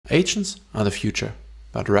Agents are the future,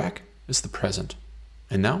 but RAG is the present.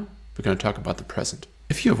 And now we're going to talk about the present.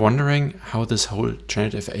 If you're wondering how this whole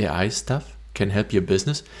generative AI stuff can help your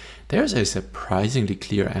business, there's a surprisingly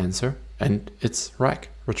clear answer, and it's RAG,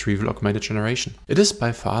 Retrieval Augmented Generation. It is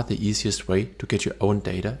by far the easiest way to get your own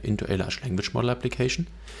data into a large language model application,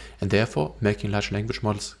 and therefore making large language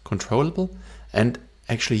models controllable and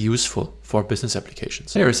actually useful for business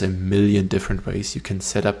applications. There is a million different ways you can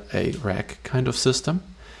set up a RAG kind of system,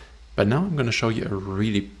 but now I'm going to show you a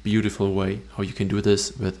really beautiful way how you can do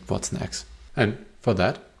this with watsonx. And for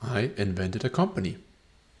that, I invented a company,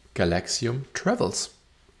 Galaxium Travels.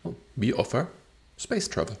 Well, we offer space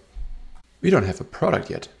travel. We don't have a product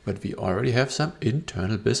yet, but we already have some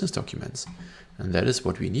internal business documents. And that is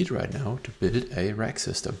what we need right now to build a RAG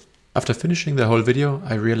system. After finishing the whole video,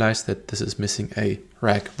 I realized that this is missing a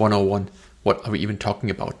RAG 101, what are we even talking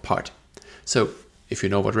about part. So if you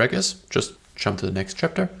know what RAG is, just jump to the next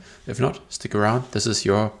chapter. If not, stick around. This is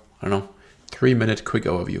your, 3-minute quick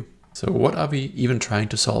overview. So what are we even trying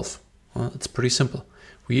to solve? Well, it's pretty simple.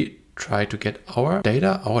 We try to get our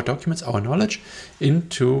data, our documents, our knowledge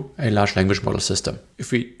into a large language model system.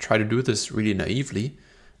 If we try to do this really naively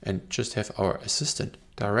and just have our assistant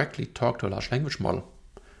directly talk to a large language model,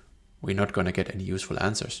 we're not going to get any useful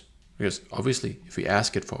answers. Because obviously, if we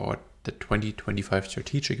ask it for the 2025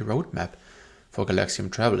 strategic roadmap for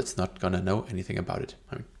Galaxium Travel, it's not going to know anything about it.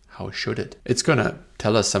 I mean, how should it? It's going to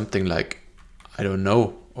tell us something like, I don't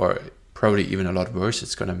know, or probably even a lot worse,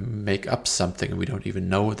 it's going to make up something and we don't even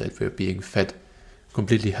know that we're being fed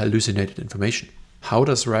completely hallucinated information. How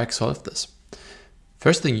does RAG solve this?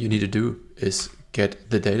 First thing you need to do is get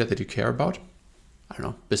the data that you care about. I don't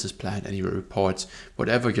know, business plan, annual reports,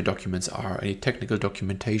 whatever your documents are, any technical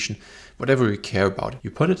documentation, whatever you care about, you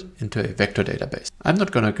put it into a vector database. I'm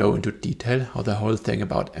not going to go into detail how the whole thing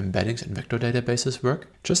about embeddings and vector databases work.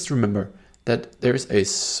 Just remember that there is a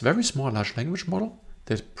very small large language model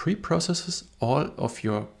that pre-processes all of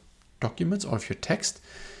your documents, all of your text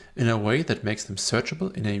in a way that makes them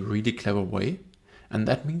searchable in a really clever way. And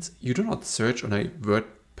that means you do not search on a word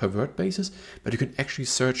per word basis, but you can actually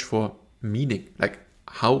search for meaning, like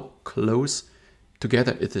how close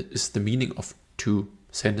together is the meaning of two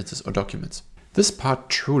sentences or documents. This part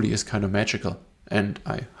truly is kind of magical, and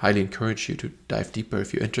I highly encourage you to dive deeper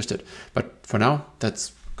if you're interested. But for now,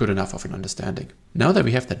 that's good enough of an understanding. Now that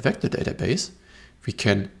we have that vector database, we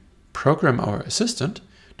can program our assistant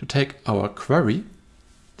to take our query,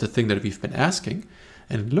 the thing that we've been asking,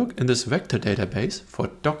 and look in this vector database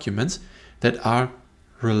for documents that are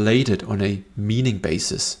related on a meaning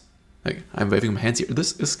basis. Like, I'm waving my hands here.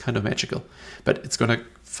 This is kind of magical, but it's going to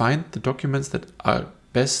find the documents that are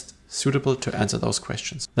best suitable to answer those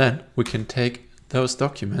questions. Then we can take those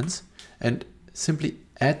documents and simply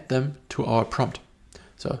add them to our prompt.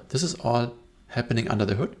 So this is all happening under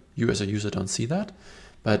the hood. You as a user don't see that,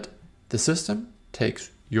 but the system takes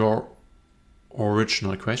your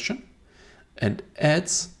original question and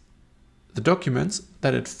adds the documents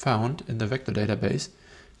that it found in the vector database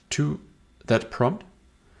to that prompt.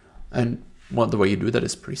 And the way you do that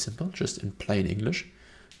is pretty simple, just in plain English.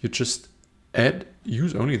 You just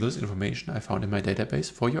use only this information I found in my database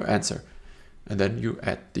for your answer. And then you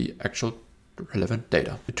add the actual relevant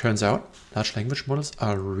data. It turns out large language models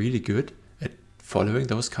are really good at following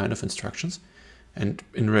those kind of instructions. And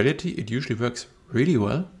in reality, it usually works really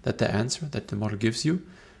well that the answer that the model gives you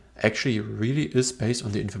actually really is based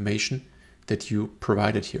on the information that you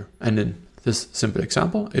provided here. And in this simple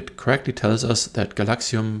example, it correctly tells us that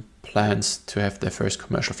Galaxium plans to have their first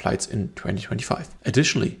commercial flights in 2025.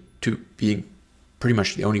 Additionally, to being pretty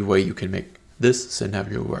much the only way you can make this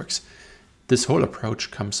scenario works, this whole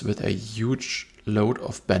approach comes with a huge load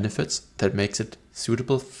of benefits that makes it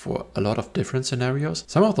suitable for a lot of different scenarios.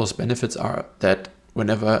 Some of those benefits are that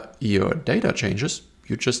whenever your data changes,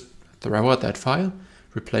 you just throw out that file,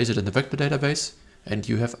 replace it in the vector database, and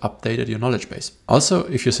you have updated your knowledge base. Also,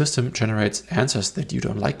 if your system generates answers that you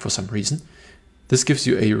don't like for some reason, this gives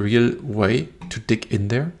you a real way to dig in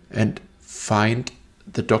there and find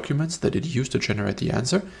the documents that it used to generate the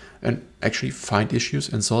answer and actually find issues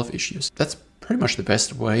and solve issues. That's pretty much the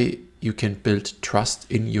best way you can build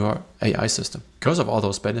trust in your AI system. Because of all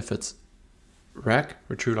those benefits, RAG,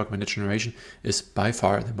 Retrieval Augmented Generation, is by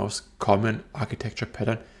far the most common architecture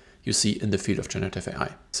pattern you see in the field of generative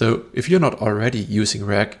AI. So if you're not already using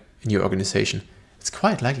RAG in your organization, it's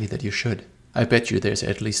quite likely that you should. I bet you there's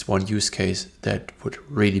at least one use case that would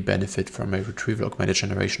really benefit from a Retrieval Augmented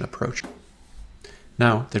Generation approach.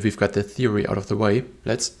 Now that we've got the theory out of the way,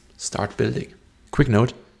 let's start building. Quick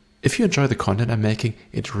note, if you enjoy the content I'm making,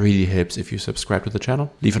 it really helps if you subscribe to the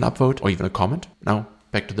channel, leave an upvote or even a comment. Now,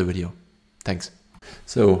 back to the video. Thanks.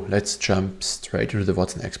 So let's jump straight into the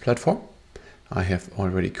watsonx platform. I have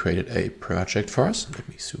already created a project for us. Let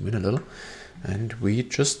me zoom in a little. And we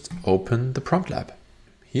just open the prompt lab.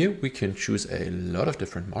 Here we can choose a lot of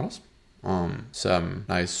different models. Some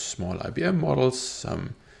nice small IBM models,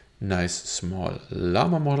 some nice small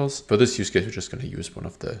llama models. For this use case, we're just going to use one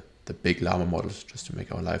of the big llama models just to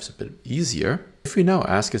make our lives a bit easier. If we now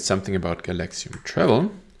ask it something about Galaxium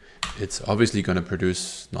travel, it's obviously going to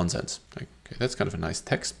produce nonsense. Okay, that's kind of a nice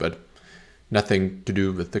text, but nothing to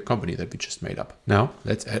do with the company that we just made up. Now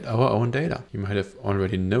let's add our own data. You might have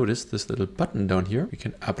already noticed this little button down here. We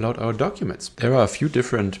can upload our documents. There are a few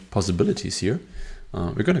different possibilities here.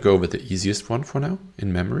 We're going to go with the easiest one for now,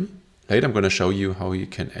 in memory. Later I'm going to show you how you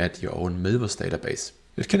can add your own milvus database.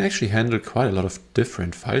 It can actually handle quite a lot of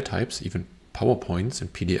different file types, even PowerPoints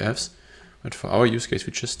and PDFs. But for our use case,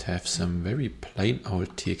 we just have some very plain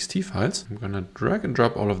old TXT files. I'm going to drag and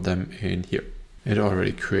drop all of them in here. It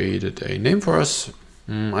already created a name for us.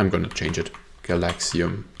 I'm going to change it.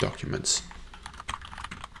 Galaxium documents.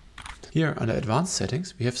 Here under advanced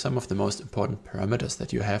settings, we have some of the most important parameters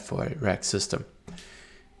that you have for a RAG system.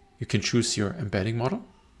 You can choose your embedding model,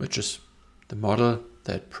 which is the model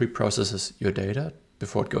that pre-processes your data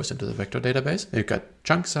before it goes into the vector database. You've got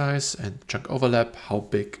chunk size and chunk overlap, how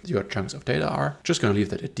big your chunks of data are. Just going to leave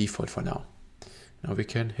that at default for now. Now we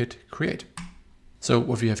can hit create. So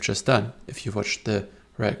what we have just done, if you watched the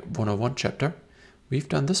RAG 101 chapter, we've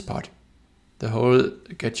done this part. The whole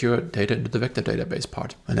get your data into the vector database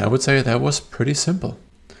part. And I would say that was pretty simple.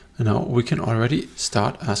 And now we can already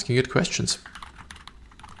start asking it questions.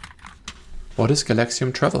 What is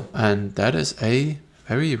Galaxium travel? And that is a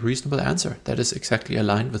very reasonable answer. That is exactly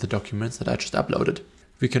aligned with the documents that I just uploaded.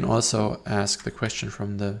 We can also ask the question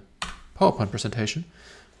from the PowerPoint presentation.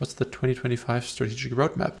 What's the 2025 strategic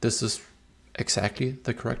roadmap? This is exactly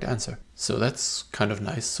the correct answer. So that's kind of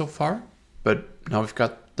nice so far. But now we've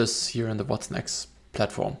got this here in the watsonx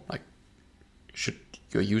platform. Like, should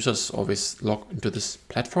your users always log into this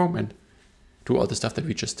platform and do all the stuff that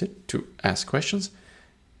we just did to ask questions?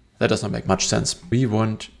 That does not make much sense. We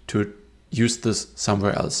want to use this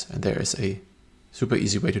somewhere else, and there is a super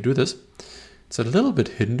easy way to do this. It's a little bit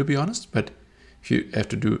hidden, to be honest, but if you have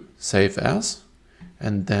to do save as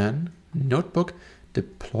and then notebook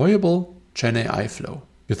deployable GenAI flow.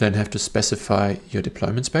 You then have to specify your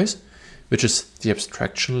deployment space, which is the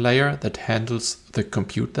abstraction layer that handles the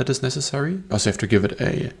compute that is necessary. You also have to give it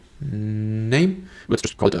a name. Let's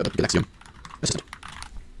just call it a Galaxium Assistant.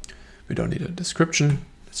 We don't need a description.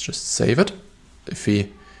 Let's just save it. If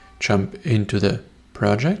we jump into the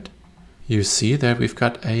project, you see that we've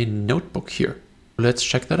got a notebook here. Let's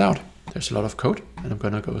check that out. There's a lot of code, and I'm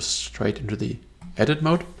going to go straight into the edit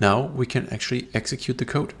mode. Now we can actually execute the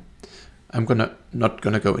code. I'm not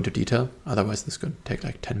gonna go into detail, otherwise this is gonna take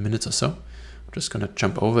like 10 minutes or so. I'm just gonna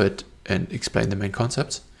jump over it and explain the main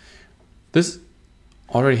concepts. This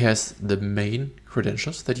already has the main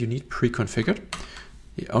credentials that you need pre-configured.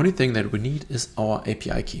 The only thing that we need is our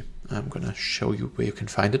API key. I'm gonna show you where you can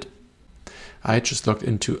find it. I just logged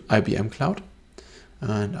into IBM Cloud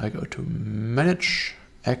and I go to Manage,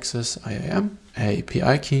 Access IAM,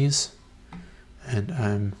 API keys, and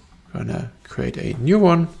I'm gonna create a new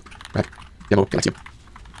one. Demo Galaxium.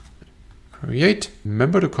 Create.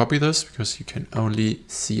 Remember to copy this because you can only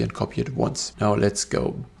see and copy it once. Now let's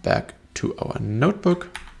go back to our notebook,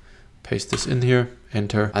 paste this in here,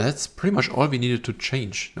 enter. And that's pretty much all we needed to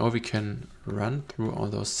change. Now we can run through all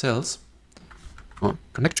those cells.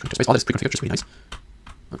 Connect space, all this pre-configured, just really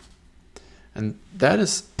nice. And that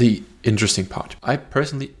is the interesting part. I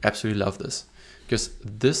personally absolutely love this because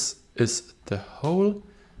this is the whole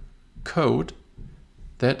code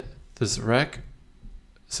that this RAG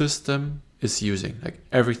system is using. Like,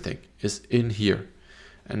 everything is in here.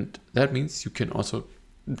 And that means you can also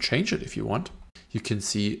change it if you want. You can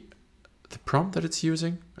see the prompt that it's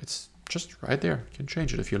using. It's just right there. You can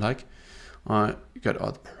change it if you like. You got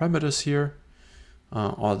all the parameters here.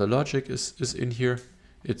 All the logic is in here.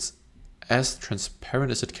 It's as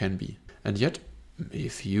transparent as it can be. And yet,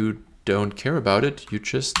 if you don't care about it, you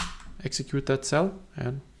just execute that cell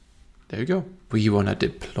and there you go. We want to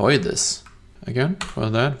deploy this. Again, for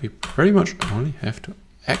that, we pretty much only have to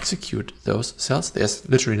execute those cells. There's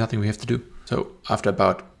literally nothing we have to do. So after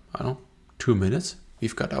about, I don't know, 2 minutes,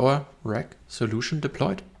 we've got our RAG solution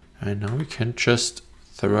deployed. And now we can just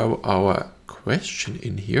throw our question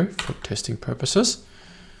in here for testing purposes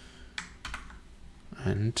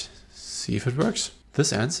and see if it works.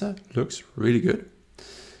 This answer looks really good,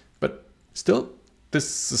 but still,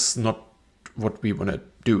 this is not what we want to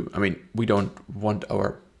do. I mean, we don't want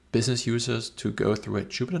our business users to go through a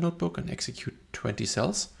Jupyter notebook and execute 20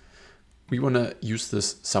 cells. We want to use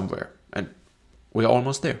this somewhere, and we're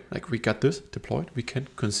almost there. Like, we got this deployed. We can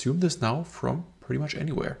consume this now from pretty much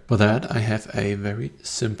anywhere. For that, I have a very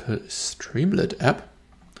simple Streamlit app.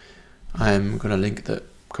 I'm going to link the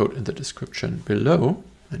code in the description below,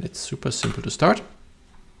 and it's super simple to start.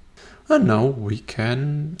 And now we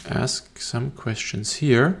can ask some questions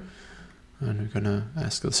here. And we're going to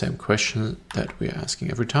ask the same question that we're asking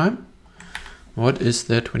every time. What is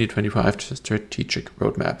the 2025 strategic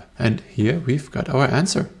roadmap? And here we've got our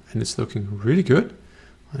answer, and it's looking really good.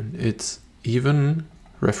 And it's even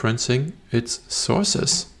referencing its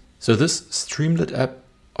sources. So this Streamlit app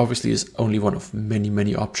obviously is only one of many,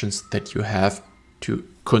 many options that you have to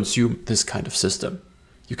consume this kind of system.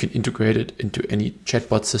 You can integrate it into any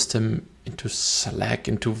chatbot system, into Slack,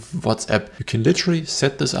 into WhatsApp. You can literally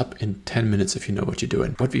set this up in 10 minutes if you know what you're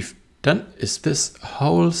doing. What we've done is this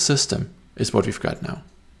whole system is what we've got now,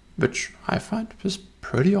 which I find is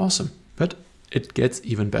pretty awesome, but it gets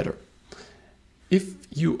even better. If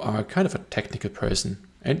you are kind of a technical person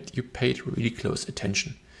and you paid really close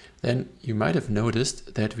attention, then you might have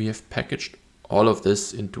noticed that we have packaged all of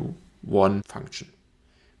this into one function,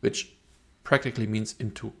 which practically means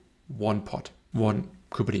into one pod, one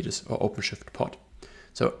Kubernetes or OpenShift pod.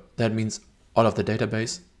 So that means all of the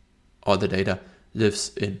database, all the data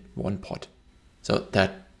lives in one pod. So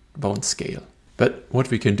that won't scale. But what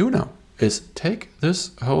we can do now is take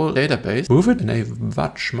this whole database, move it in a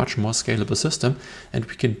much more scalable system, and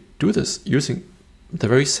we can do this using the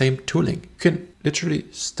very same tooling. You can literally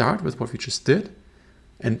start with what we just did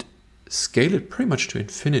and scale it pretty much to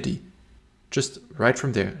infinity, just right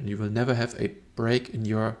from there, and you will never have a break in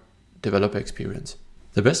your developer experience.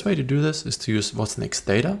 The best way to do this is to use watsonx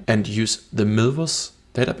data and use the milvus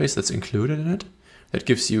database that's included in it. That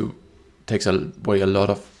takes away a lot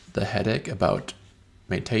of the headache about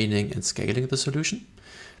maintaining and scaling the solution.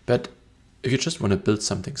 But if you just want to build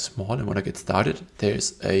something small and want to get started,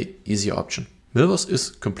 there's an easier option. Milvus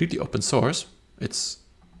is completely open source. It's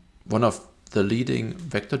one of the leading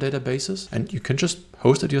vector databases, and you can just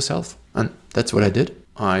host it yourself. And that's what I did.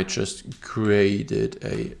 I just created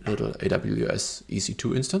a little AWS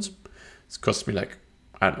EC2 instance. It's cost me like,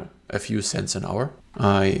 I don't know, a few cents an hour.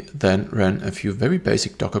 I then ran a few very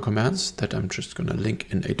basic Docker commands that I'm just going to link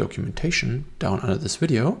in a documentation down under this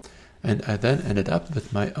video. And I then ended up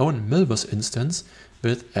with my own milvus instance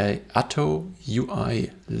with a Atto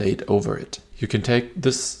UI laid over it. You can take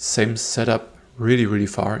this same setup really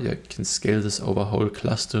far. You can scale this over whole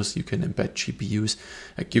clusters. You can embed GPUs.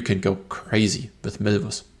 Like, you can go crazy with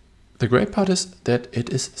milvus. The great part is that it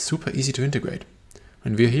is super easy to integrate.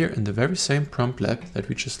 And we're here in the very same prompt lab that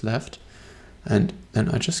we just left. And then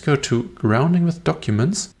I just go to grounding with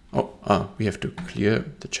documents. We have to clear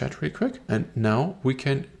the chat real quick. And now we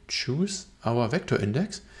can choose our vector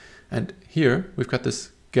index. And here we've got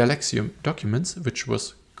this Galaxium documents, which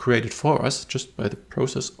was created for us just by the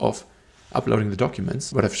process of uploading the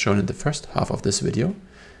documents, what I've shown in the first half of this video.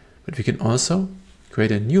 But we can also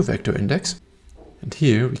create a new vector index. And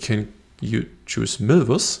here we can choose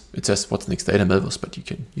milvus. It says watsonx data milvus, but you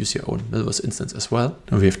can use your own milvus instance as well.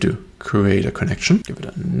 Now we have to create a connection, give it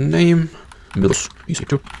a name, milvus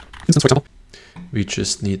EC2 instance, for example. We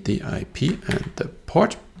just need the IP and the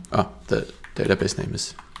port. The database name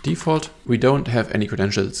is default. We don't have any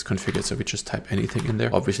credentials configured, so we just type anything in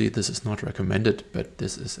there. Obviously, this is not recommended, but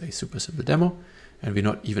this is a super simple demo, and we're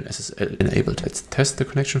not even SSL enabled. Let's test the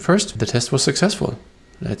connection first. The test was successful.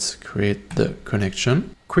 Let's create the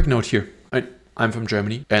connection. Quick note here. I'm from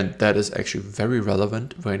Germany, and that is actually very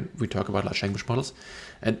relevant when we talk about large language models.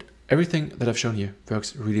 And everything that I've shown here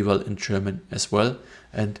works really well in German as well,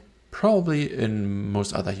 and probably in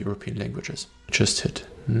most other European languages. Just hit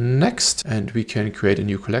next, and we can create a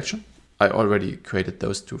new collection. I already created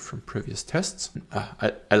those two from previous tests.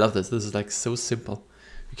 I love this. This is like so simple.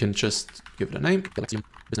 You can just give it a name, Galaxium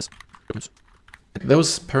business documents.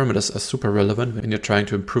 Those parameters are super relevant when you're trying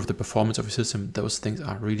to improve the performance of your system. Those things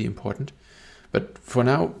are really important. But for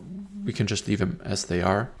now, we can just leave them as they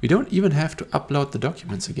are. We don't even have to upload the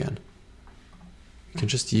documents again. We can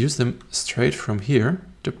just use them straight from here.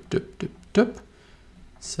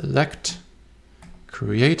 Select,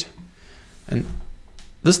 create. And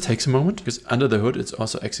this takes a moment because under the hood, it's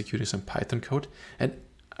also executing some Python code. And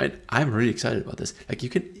I'm really excited about this. Like, you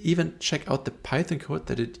can even check out the Python code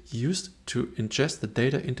that it used to ingest the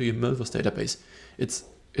data into your milvus database. It's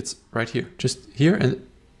right here, just here in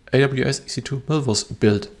AWS EC2 milvus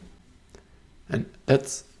build. And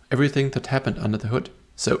that's everything that happened under the hood.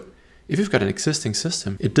 So if you've got an existing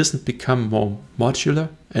system, it doesn't become more modular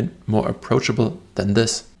and more approachable than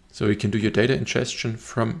this. So you can do your data ingestion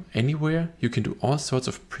from anywhere. You can do all sorts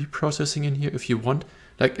of pre-processing in here if you want.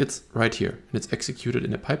 Like it's right here and it's executed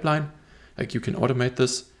in a pipeline. Like you can automate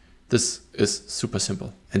this. This is super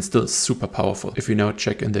simple and still super powerful. If we now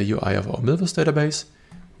check in the UI of our milvus database,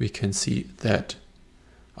 we can see that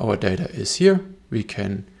our data is here. We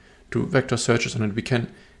can do vector searches on it. We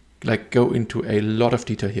can like go into a lot of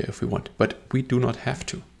detail here if we want, but we do not have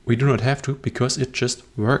to. We do not have to because it just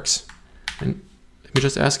works. And let me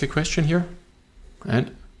just ask a question here.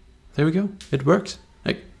 And there we go. It works.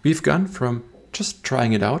 Like we've gone from just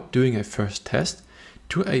trying it out, doing a first test,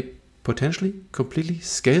 to a potentially completely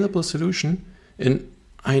scalable solution in,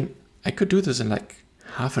 I could do this in like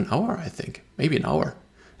half an hour, I think, maybe an hour.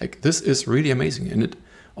 Like this is really amazing. And it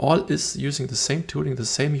all is using the same tooling, the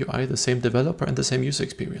same UI, the same developer, and the same user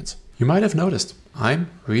experience. You might have noticed, I'm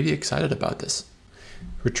really excited about this.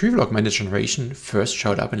 Retrieval augmented generation first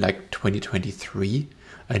showed up in like 2023,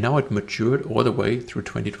 and now it matured all the way through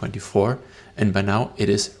 2024. And by now it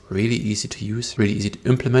is really easy to use, really easy to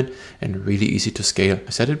implement, and really easy to scale.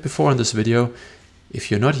 I said it before in this video, if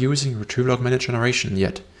you're not using retrieval augmented generation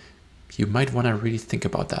yet, you might want to really think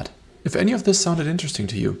about that. If any of this sounded interesting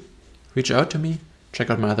to you, reach out to me, check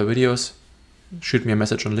out my other videos, shoot me a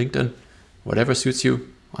message on LinkedIn, whatever suits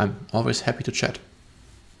you. I'm always happy to chat.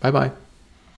 Bye bye.